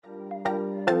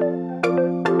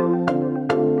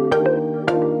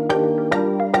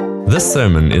This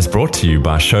sermon is brought to you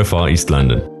by Shofar East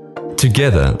London.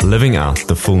 Together, living out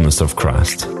the fullness of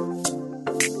Christ.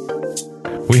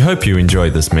 We hope you enjoy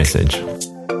this message.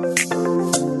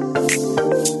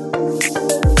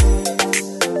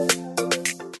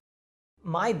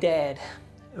 My dad,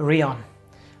 Rion,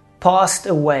 passed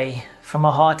away from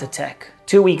a heart attack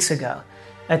 2 weeks ago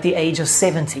at the age of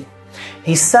 70.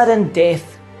 His sudden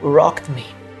death rocked me.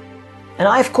 And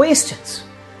I have questions.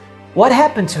 What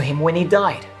happened to him when he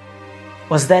died?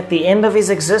 Was that the end of his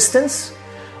existence?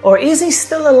 Or is he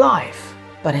still alive,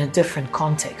 but in a different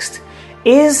context?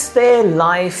 Is there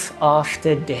life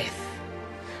after death?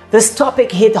 This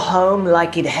topic hit home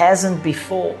like it hasn't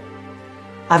before.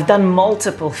 I've done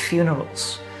multiple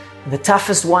funerals. The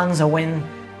toughest ones are when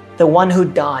the one who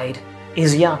died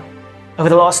is young. Over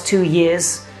the last 2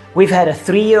 years, we've had a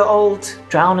 3-year-old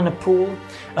drown in a pool,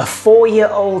 a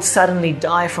 4-year-old suddenly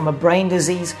die from a brain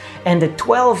disease, and a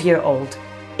 12-year-old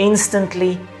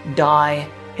instantly die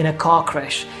in a car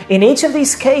crash. In each of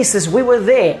these cases, we were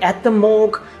there at the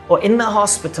morgue or in the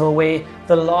hospital where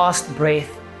the last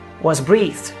breath was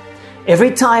breathed.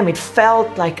 Every time it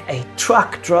felt like a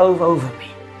truck drove over me.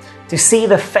 To see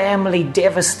the family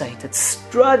devastated,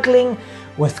 struggling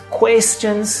with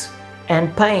questions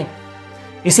and pain.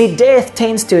 You see, death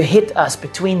tends to hit us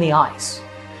between the eyes,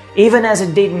 even as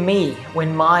it did me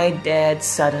when my dad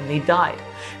suddenly died.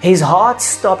 His heart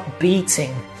stopped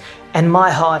beating and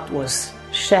my heart was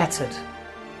shattered.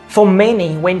 For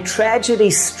many, when tragedy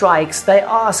strikes, they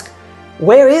ask,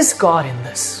 where is God in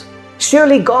this?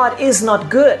 Surely God is not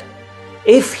good.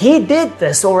 If He did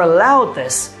this or allowed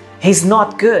this, He's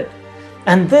not good.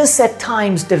 And this at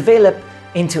times develops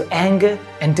into anger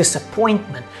and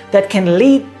disappointment that can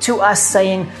lead to us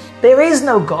saying, there is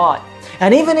no God.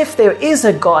 And even if there is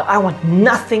a God, I want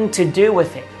nothing to do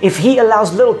with Him. If He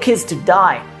allows little kids to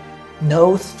die,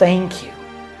 no thank you.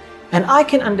 And I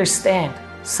can understand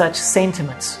such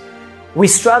sentiments. We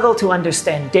struggle to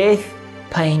understand death,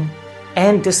 pain,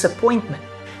 and disappointment.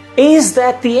 Is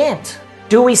that the end?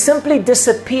 Do we simply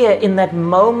disappear in that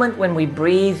moment when we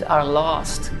breathe our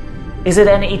last? Is it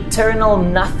an eternal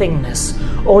nothingness?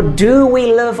 Or do we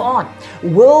live on?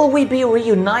 Will we be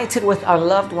reunited with our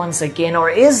loved ones again? Or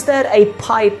is that a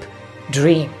pipe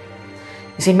dream?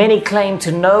 You see, many claim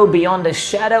to know beyond a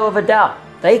shadow of a doubt.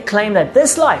 They claim that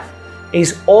this life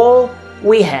is all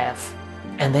we have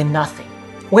and then nothing.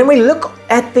 When we look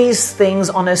at these things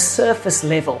on a surface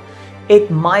level,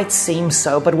 it might seem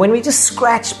so, but when we just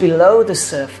scratch below the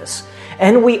surface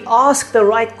and we ask the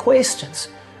right questions,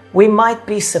 we might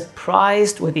be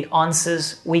surprised with the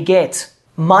answers we get.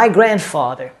 My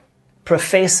grandfather,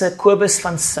 Professor Kobus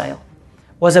van Zyl,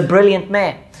 was a brilliant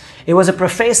man. He was a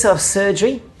professor of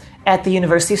surgery at the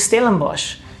University of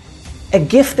Stellenbosch, a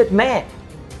gifted man.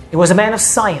 He was a man of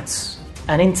science,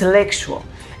 an intellectual,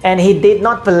 and he did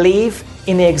not believe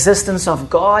in the existence of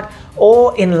God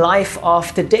or in life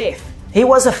after death. He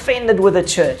was offended with the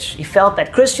church. He felt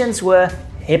that Christians were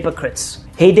hypocrites.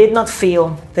 He did not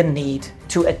feel the need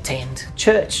to attend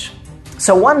church.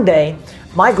 So one day,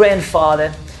 my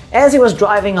grandfather, as he was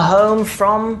driving home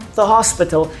from the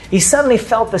hospital, he suddenly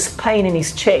felt this pain in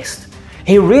his chest.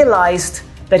 He realized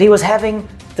that he was having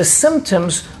the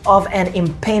symptoms of an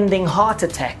impending heart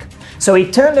attack. So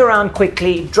he turned around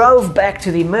quickly, drove back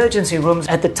to the emergency rooms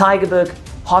at the Tygerberg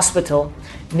Hospital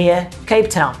near Cape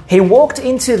Town. He walked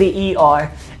into the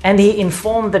ER and he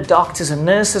informed the doctors and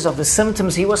nurses of the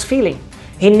symptoms he was feeling.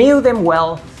 He knew them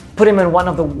well, put him in one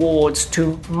of the wards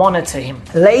to monitor him.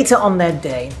 Later on that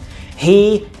day,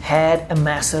 he had a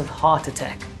massive heart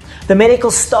attack. The medical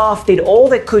staff did all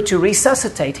they could to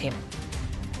resuscitate him.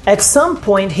 At some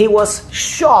point, he was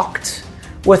shocked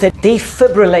with a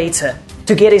defibrillator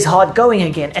to get his heart going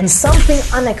again, and something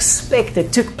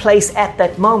unexpected took place at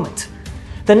that moment.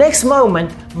 The next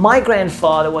moment, my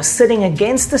grandfather was sitting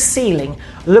against the ceiling,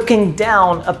 looking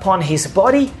down upon his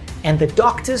body and the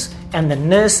doctors and the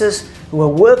nurses who were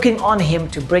working on him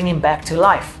to bring him back to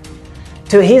life.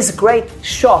 To his great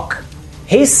shock,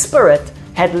 his spirit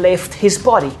had left his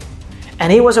body,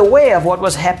 and he was aware of what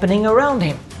was happening around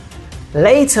him.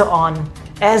 Later on,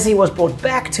 as he was brought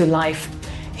back to life,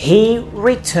 he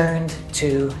returned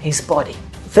to his body.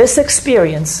 This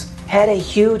experience had a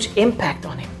huge impact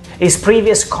on him. His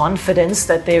previous confidence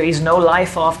that there is no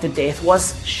life after death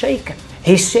was shaken.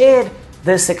 He shared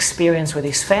this experience with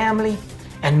his family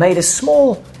and made a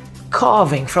small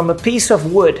carving from a piece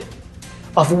of wood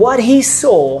of what he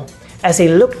saw as he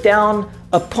looked down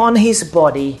upon his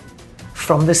body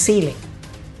from the ceiling.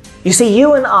 You see,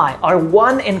 you and I are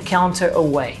one encounter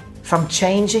away from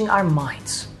changing our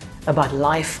minds about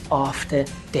life after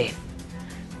death.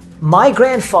 My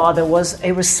grandfather was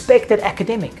a respected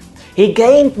academic. He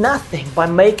gained nothing by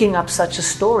making up such a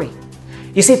story.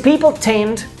 You see, people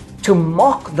tend to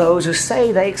mock those who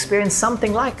say they experienced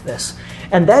something like this.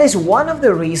 And that is one of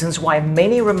the reasons why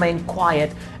many remain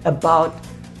quiet about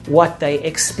what they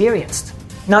experienced.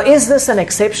 Now, is this an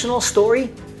exceptional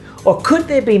story? Or could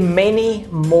there be many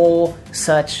more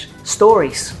such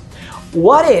stories?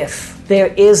 What if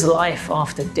there is life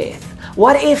after death?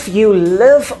 What if you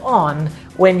live on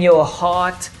when your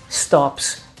heart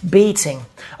stops beating?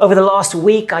 Over the last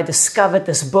week, I discovered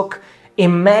this book,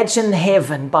 Imagine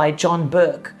Heaven by John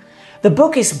Burke. The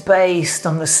book is based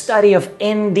on the study of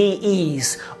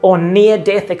NDEs, or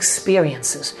near-death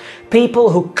experiences. People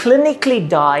who clinically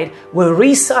died, were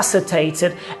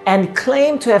resuscitated, and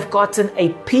claim to have gotten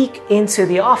a peek into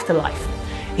the afterlife.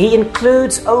 He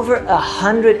includes over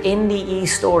 100 NDE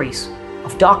stories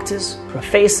of doctors,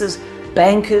 professors,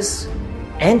 bankers,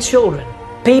 and children.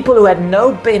 People who had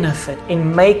no benefit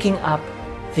in making up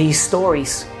these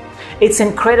stories. It's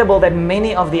incredible that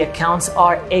many of the accounts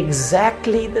are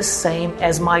exactly the same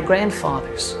as my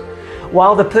grandfather's.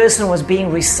 While the person was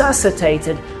being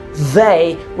resuscitated,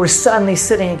 they were suddenly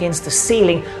sitting against the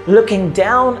ceiling, looking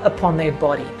down upon their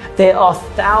body. There are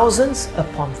thousands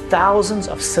upon thousands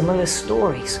of similar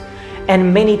stories,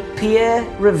 and many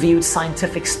peer-reviewed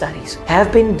scientific studies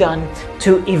have been done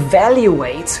to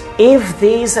evaluate if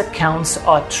these accounts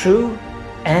are true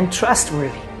and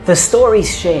trustworthy. The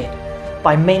stories shared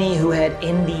by many who had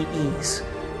NDEs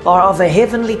are of a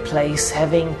heavenly place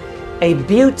having a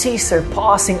beauty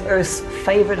surpassing Earth's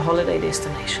favorite holiday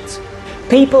destinations.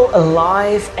 People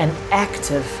alive and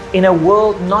active in a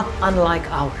world not unlike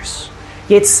ours,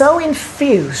 yet so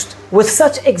infused with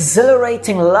such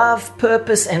exhilarating love,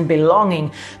 purpose, and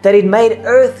belonging that it made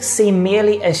Earth seem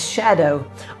merely a shadow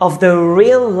of the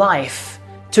real life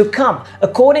to come.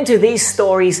 According to these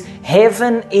stories,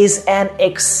 heaven is an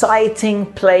exciting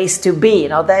place to be.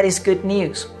 Now that is good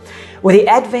news. With the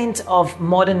advent of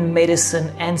modern medicine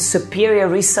and superior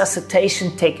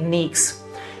resuscitation techniques,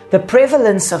 the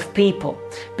prevalence of people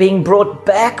being brought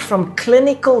back from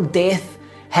clinical death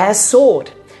has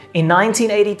soared. In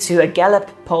 1982, a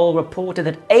Gallup poll reported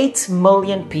that 8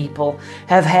 million people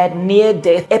have had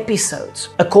near-death episodes,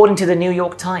 according to the New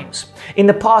York Times. In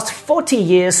the past 40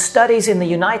 years, studies in the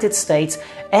United States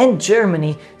and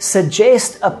Germany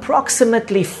suggest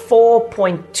approximately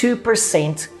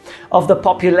 4.2% of the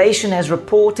population has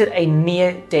reported a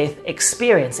near-death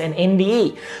experience, an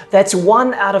NDE. That's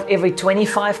 1 out of every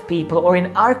 25 people, or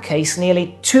in our case,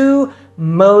 nearly 2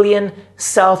 million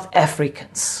South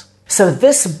Africans. So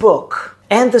this book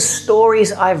and the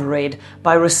stories I've read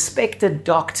by respected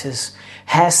doctors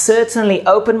has certainly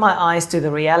opened my eyes to the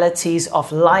realities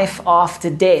of life after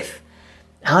death.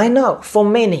 I know for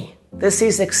many this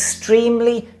is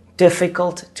extremely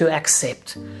difficult to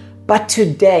accept. But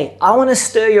today I want to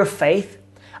stir your faith.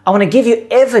 I want to give you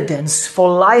evidence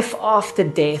for life after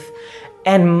death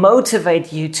and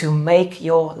motivate you to make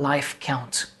your life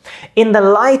count. In the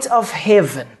light of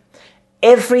heaven,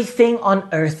 everything on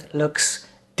earth looks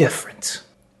different.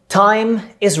 Time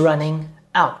is running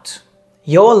out.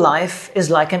 Your life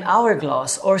is like an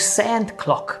hourglass or sand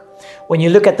clock. When you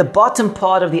look at the bottom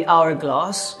part of the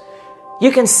hourglass,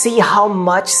 you can see how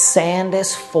much sand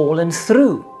has fallen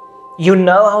through. You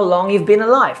know how long you've been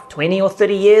alive, 20 or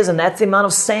 30 years, and that's the amount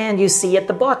of sand you see at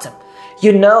the bottom.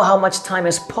 You know how much time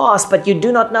has passed, but you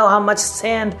do not know how much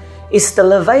sand is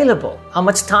still available, how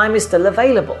much time is still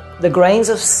available. The grains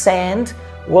of sand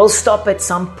will stop at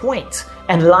some point,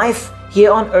 and life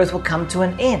here on earth will come to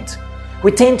an end.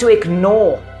 We tend to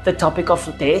ignore the topic of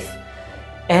death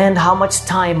and how much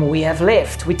time we have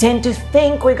left. We tend to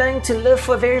think we're going to live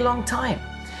for a very long time.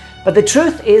 But the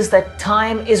truth is that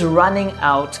time is running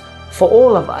out for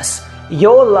all of us.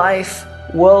 Your life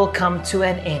will come to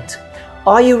an end.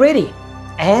 Are you ready?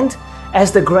 And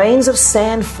as the grains of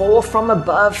sand fall from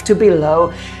above to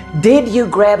below, did you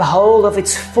grab hold of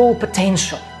its full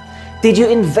potential? Did you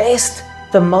invest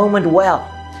the moment well?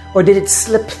 Or did it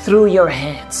slip through your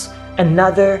hands?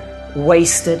 Another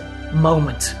wasted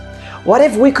moment. What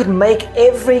if we could make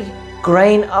every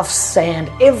grain of sand,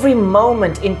 every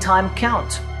moment in time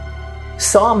count?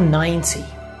 Psalm 90,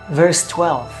 verse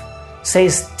 12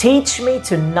 says, "Teach me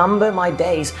to number my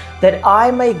days, that I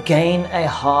may gain a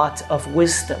heart of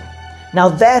wisdom." Now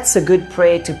that's a good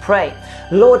prayer to pray.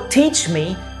 Lord, teach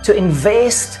me to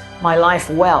invest my life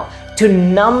well, to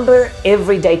number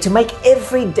every day, to make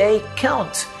every day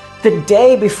count. The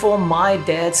day before my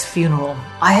dad's funeral,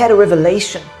 I had a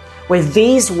revelation where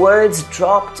these words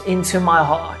dropped into my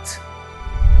heart.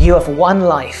 You have one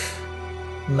life,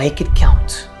 make it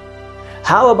count.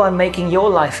 How about making your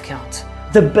life count?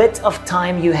 The bit of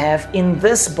time you have in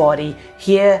this body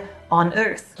here on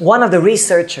earth. One of the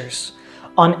researchers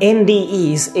on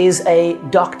NDEs is a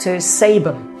Dr.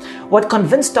 Sabin. What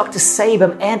convinced Dr.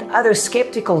 Sabin and other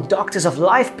skeptical doctors of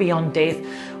life beyond death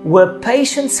were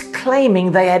patients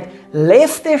claiming they had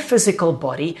left their physical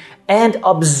body and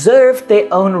observed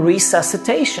their own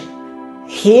resuscitation.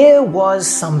 Here was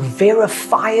some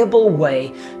verifiable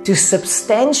way to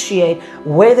substantiate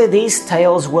whether these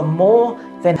tales were more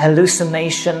than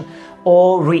hallucination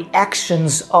or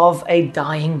reactions of a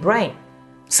dying brain.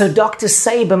 So Dr.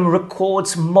 Sabin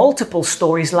records multiple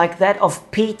stories like that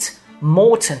of Pete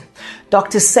Morton.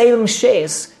 Dr. Sabin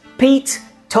shares, Pete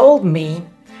told me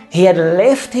he had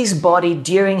left his body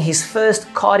during his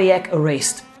first cardiac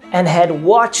arrest and had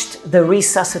watched the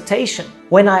resuscitation.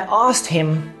 When I asked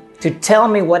him to tell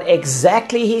me what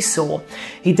exactly he saw,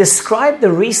 he described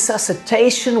the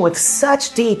resuscitation with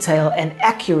such detail and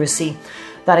accuracy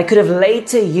that I could have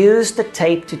later used the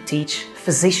tape to teach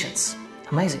physicians.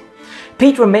 Amazing.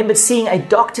 Pete remembered seeing a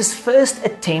doctor's first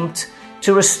attempt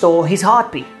to restore his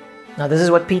heartbeat. Now, this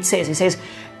is what Pete says. He says,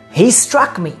 he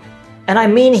struck me, and I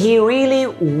mean he really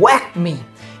whacked me.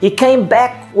 He came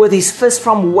back with his fist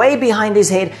from way behind his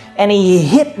head, and he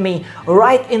hit me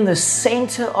right in the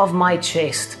center of my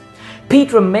chest.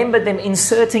 Pete remembered them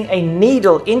inserting a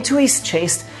needle into his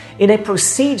chest in a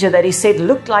procedure that he said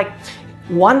looked like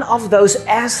one of those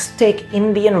Aztec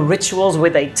Indian rituals where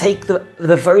they take the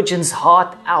virgin's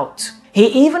heart out. He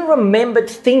even remembered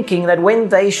thinking that when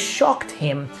they shocked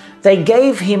him, they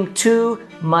gave him too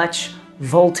much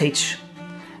voltage.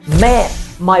 Man,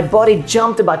 my body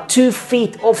jumped about 2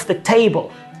 feet off the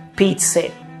table, Pete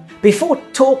said. Before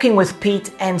talking with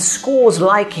Pete and scores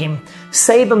like him,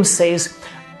 Sabin says,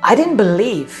 I didn't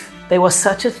believe there was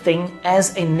such a thing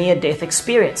as a near-death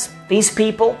experience. These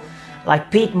people,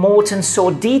 like Pete Morton,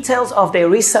 saw details of their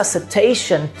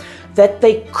resuscitation that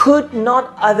they could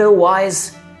not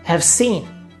otherwise have seen.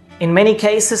 In many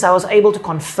cases, I was able to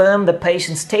confirm the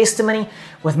patient's testimony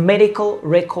with medical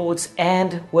records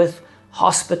and with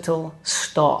hospital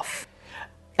staff.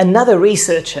 Another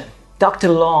researcher, Dr.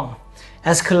 Long,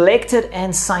 has collected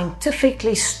and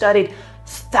scientifically studied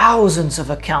thousands of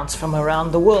accounts from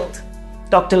around the world.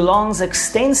 Dr. Long's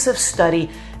extensive study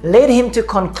led him to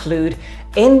conclude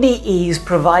NDEs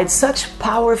provide such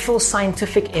powerful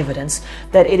scientific evidence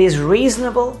that it is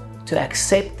reasonable to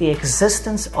accept the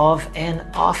existence of an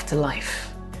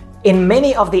afterlife. In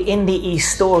many of the NDE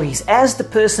stories, as the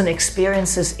person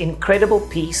experiences incredible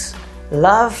peace,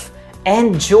 love,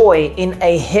 and joy in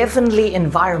a heavenly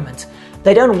environment,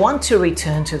 they don't want to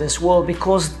return to this world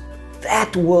because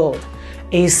that world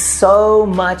is so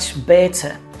much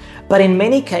better. But in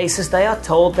many cases, they are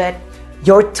told that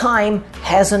your time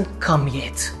hasn't come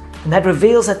yet. And that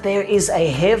reveals that there is a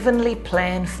heavenly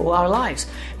plan for our lives.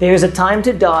 There is a time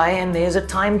to die and there's a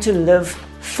time to live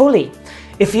fully.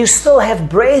 If you still have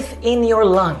breath in your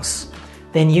lungs,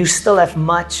 then you still have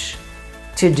much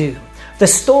to do. The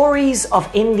stories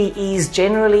of NDEs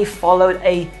generally followed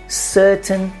a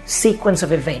certain sequence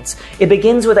of events. It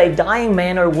begins with a dying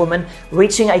man or woman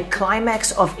reaching a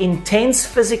climax of intense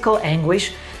physical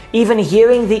anguish, even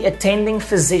hearing the attending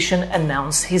physician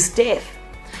announce his death.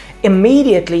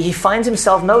 Immediately, he finds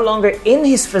himself no longer in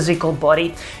his physical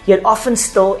body, yet often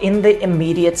still in the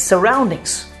immediate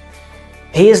surroundings.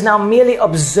 He is now merely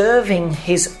observing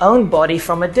his own body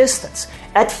from a distance.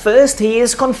 At first, he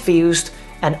is confused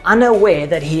and unaware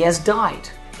that he has died.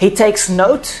 He takes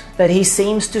note that he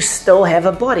seems to still have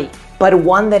a body, but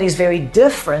one that is very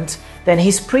different than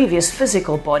his previous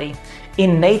physical body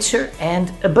in nature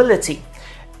and ability.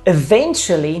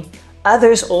 Eventually,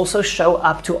 others also show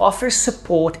up to offer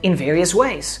support in various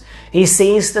ways. He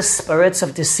sees the spirits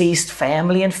of deceased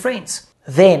family and friends.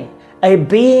 Then, a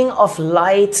being of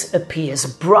light appears,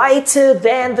 brighter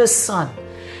than the sun,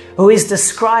 who is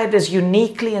described as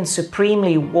uniquely and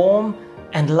supremely warm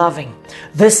and loving.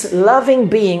 This loving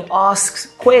being asks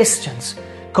questions,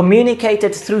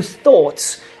 communicated through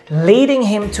thoughts, leading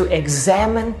him to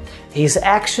examine his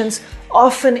actions,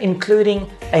 often including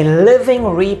a living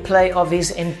replay of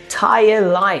his entire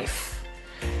life.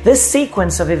 This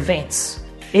sequence of events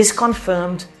is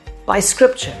confirmed by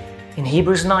Scripture. In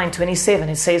Hebrews 9:27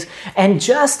 it says, "And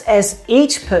just as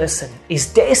each person is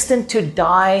destined to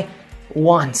die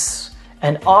once,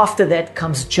 and after that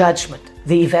comes judgment,"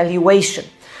 the evaluation.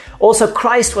 Also,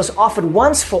 Christ was offered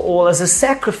once for all as a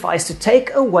sacrifice to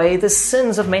take away the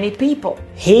sins of many people.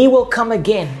 He will come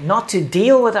again, not to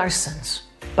deal with our sins,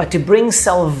 but to bring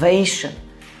salvation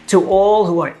to all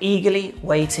who are eagerly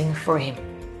waiting for Him.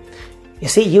 You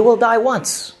see, you will die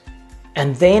once,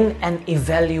 And then an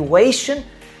evaluation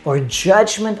or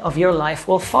judgment of your life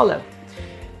will follow.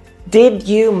 Did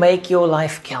you make your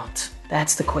life count?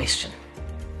 That's the question.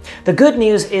 The good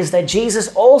news is that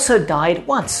Jesus also died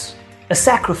once, a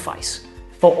sacrifice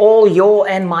for all your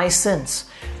and my sins.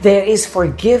 There is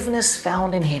forgiveness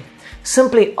found in Him.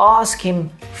 Simply ask Him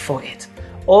for it.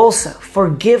 Also,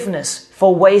 forgiveness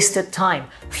for wasted time,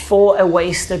 for a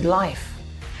wasted life.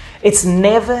 It's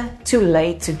never too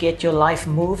late to get your life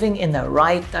moving in the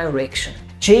right direction.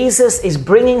 Jesus is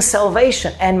bringing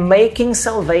salvation and making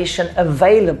salvation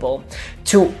available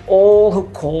to all who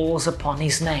calls upon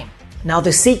His name. Now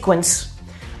the sequence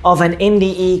of an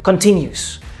NDE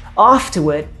continues.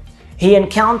 Afterward, he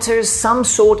encounters some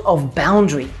sort of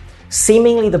boundary,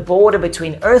 seemingly the border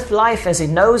between earth life as he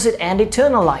knows it and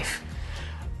eternal life.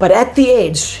 But at the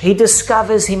edge, he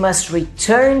discovers he must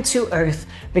return to earth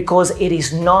because it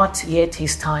is not yet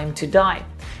his time to die.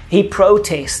 He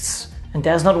protests and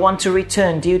does not want to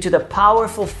return due to the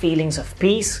powerful feelings of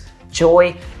peace,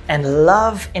 joy, and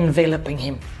love enveloping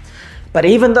him. But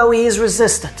even though he is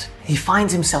resistant, he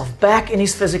finds himself back in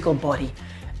his physical body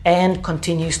and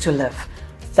continues to live.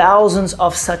 Thousands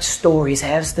of such stories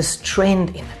have this trend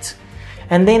in it.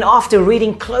 And then after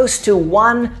reading close to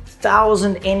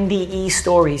 1,000 NDE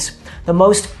stories, the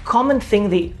most common thing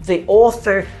the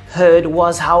author heard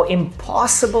was how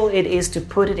impossible it is to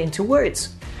put it into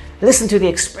words. Listen to the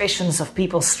expressions of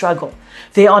people's struggle.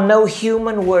 There are no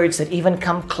human words that even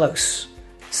come close,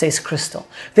 says Crystal.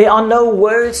 There are no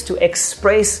words to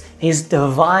express His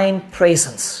divine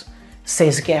presence,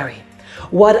 says Gary.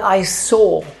 What I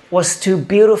saw was too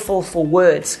beautiful for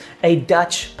words, a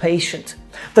Dutch patient.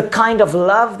 The kind of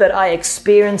love that I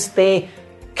experienced there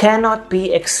cannot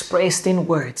be expressed in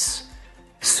words.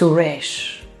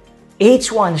 Suresh.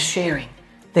 Each one sharing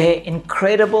their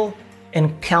incredible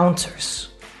encounters.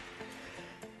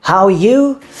 How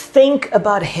you think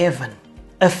about heaven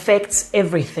affects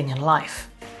everything in life.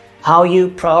 How you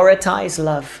prioritize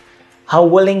love, how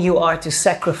willing you are to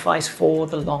sacrifice for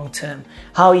the long term,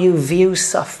 how you view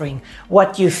suffering,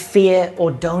 what you fear or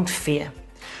don't fear.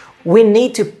 We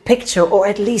need to picture, or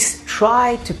at least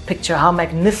try to picture, how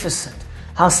magnificent,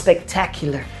 how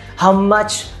spectacular, how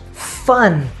much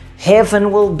fun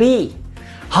heaven will be,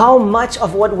 how much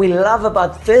of what we love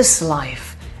about this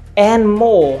life and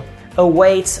more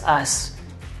awaits us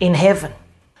in heaven.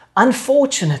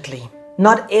 Unfortunately,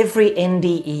 not every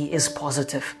NDE is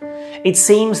positive. It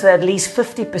seems that at least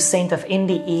 50% of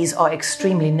NDEs are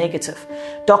extremely negative.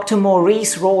 Dr.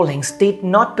 Maurice Rawlings did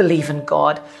not believe in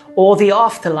God or the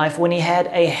afterlife when he had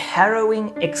a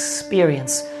harrowing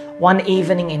experience one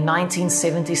evening in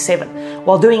 1977.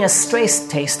 While doing a stress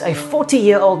test, a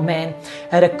 40-year-old man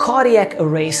had a cardiac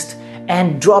arrest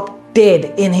and dropped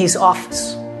dead in his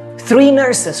office. 3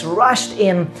 nurses rushed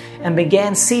in and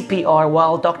began CPR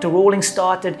while Dr. Rawlings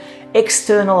started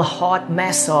external heart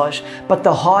massage, but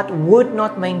the heart would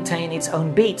not maintain its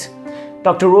own beat.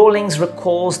 Dr. Rawlings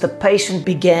recalls the patient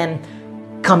began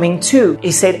coming to.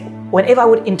 He said, whenever I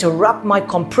would interrupt my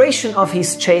compression of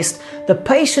his chest, the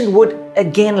patient would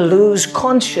again lose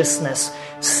consciousness,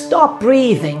 stop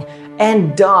breathing,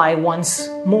 and die once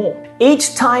more.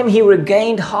 Each time he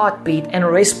regained heartbeat and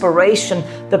respiration,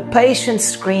 the patient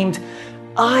screamed,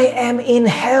 "I am in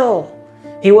hell."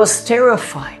 He was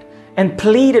terrified and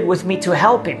pleaded with me to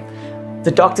help him. The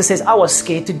doctor says, I was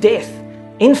scared to death.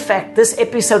 In fact, this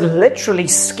episode literally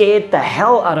scared the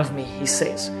hell out of me, he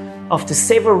says. After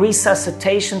several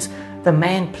resuscitations, the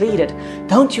man pleaded,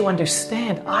 "Don't you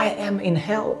understand? I am in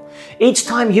hell. Each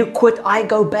time you quit, I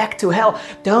go back to hell.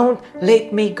 Don't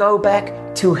let me go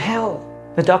back to hell."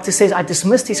 The doctor says, I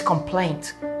dismissed his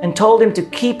complaint and told him to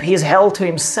keep his hell to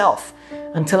himself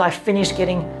until I finished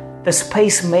getting this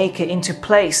pacemaker into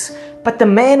place. But the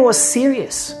man was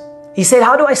serious. He said,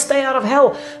 "How do I stay out of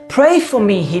hell? Pray for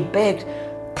me," he begged.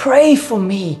 "Pray for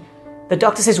me." The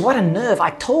doctor says, "What a nerve."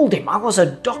 I told him I was a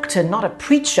doctor, not a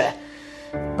preacher.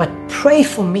 "But pray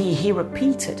for me," he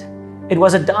repeated. It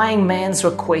was a dying man's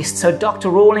request, so Dr.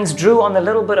 Rawlings drew on the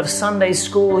little bit of Sunday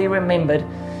school he remembered,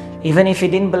 even if he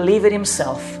didn't believe it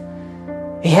himself.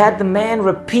 He had the man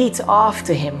repeat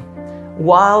after him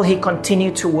while he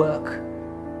continued to work.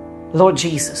 "Lord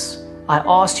Jesus, I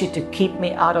ask you to keep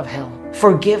me out of hell.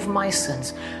 Forgive my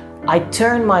sins. I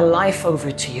turn my life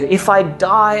over to you. If I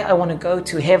die, I want to go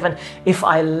to heaven. If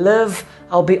I live,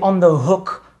 I'll be on the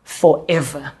hook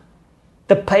forever."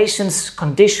 The patient's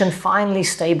condition finally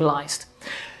stabilized.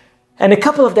 And a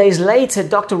couple of days later,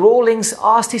 Dr. Rawlings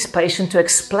asked his patient to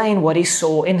explain what he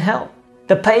saw in hell.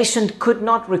 The patient could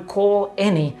not recall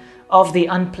any of the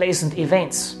unpleasant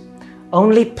events.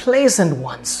 Only pleasant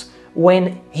ones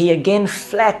when he again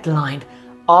flatlined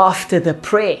after the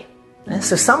prayer.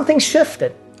 So something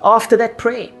shifted after that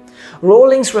prayer.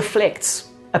 Rawlings reflects,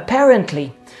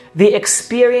 apparently, the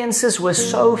experiences were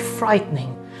so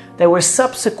frightening, they were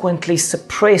subsequently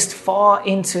suppressed far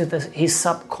into his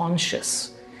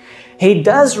subconscious. He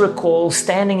does recall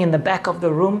standing in the back of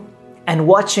the room and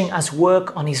watching us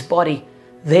work on his body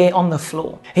there on the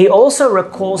floor. He also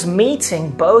recalls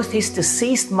meeting both his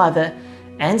deceased mother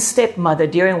and stepmother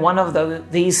during one of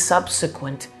these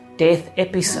subsequent death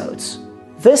episodes.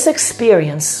 This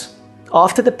experience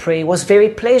after the prayer was very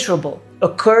pleasurable,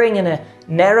 occurring in a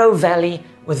narrow valley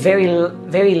with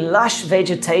very lush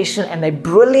vegetation and a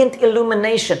brilliant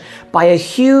illumination by a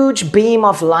huge beam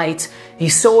of light. He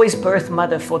saw his birth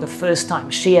mother for the first time.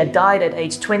 She had died at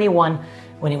age 21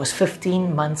 when he was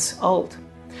 15 months old.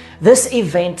 This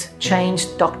event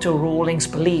changed Dr. Rawlings'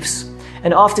 beliefs,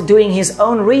 and after doing his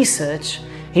own research,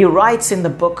 he writes in the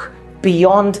book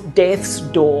Beyond Death's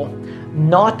Door,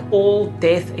 not all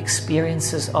death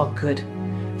experiences are good.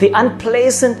 The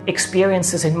unpleasant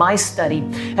experiences in my study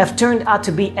have turned out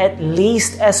to be at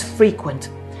least as frequent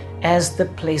as the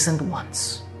pleasant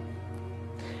ones.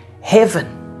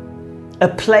 Heaven, a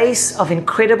place of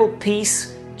incredible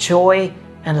peace, joy,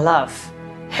 and love.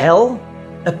 Hell,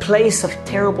 a place of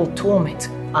terrible torment.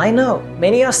 I know,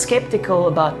 many are skeptical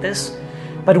about this,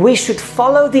 but we should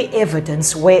follow the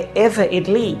evidence wherever it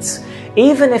leads,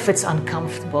 even if it's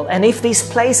uncomfortable. And if these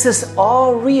places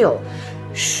are real,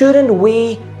 shouldn't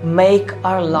we make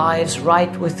our lives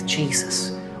right with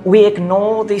Jesus? We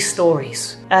ignore these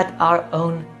stories at our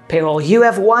own peril. You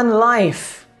have one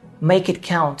life, make it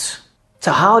count.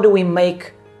 So how do we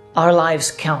make our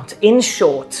lives count? In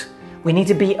short, we need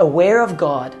to be aware of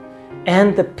God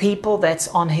and the people that's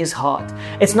on His heart.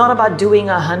 It's not about doing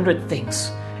 100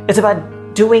 things. It's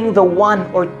about doing the one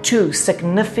or two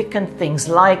significant things,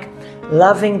 like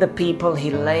loving the people He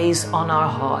lays on our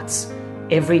hearts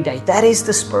every day. That is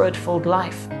the Spirit-filled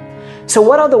life. So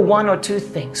what are the one or two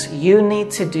things you need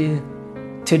to do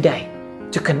today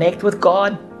to connect with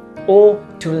God or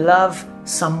to love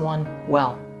someone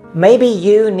well? Maybe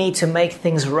you need to make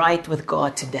things right with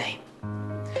God today.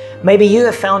 Maybe you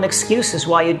have found excuses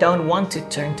why you don't want to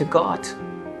turn to God.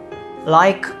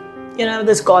 Like,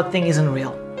 this God thing isn't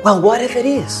real. Well, what if it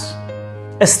is?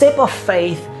 A step of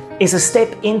faith is a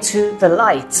step into the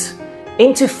light,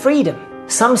 into freedom.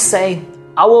 Some say,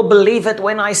 I will believe it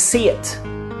when I see it.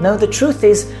 No, the truth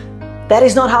is, that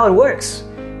is not how it works.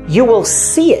 You will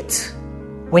see it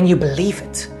when you believe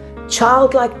it.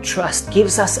 Childlike trust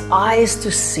gives us eyes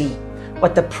to see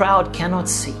what the proud cannot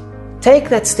see. Take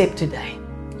that step today.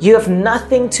 You have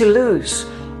nothing to lose,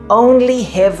 only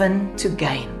heaven to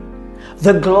gain.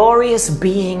 The glorious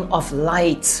being of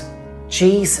light,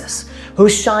 Jesus, who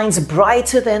shines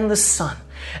brighter than the sun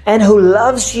and who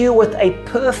loves you with a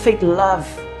perfect love,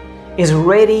 is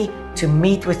ready to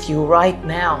meet with you right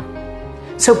now.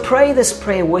 So pray this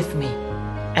prayer with me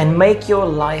and make your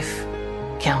life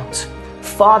count.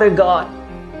 Father God,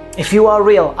 if you are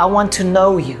real, I want to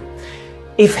know you.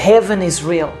 If heaven is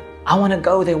real, I want to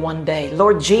go there one day.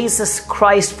 Lord Jesus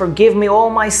Christ, forgive me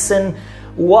all my sin,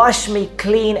 wash me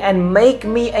clean, and make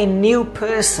me a new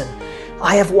person.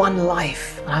 I have one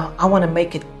life. I want to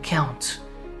make it count.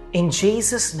 In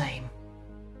Jesus' name,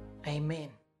 amen.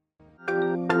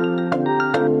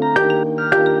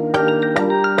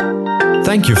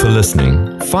 Thank you for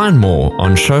listening. Find more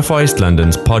on Shofar East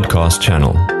London's podcast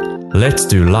channel. Let's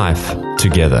do life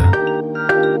together.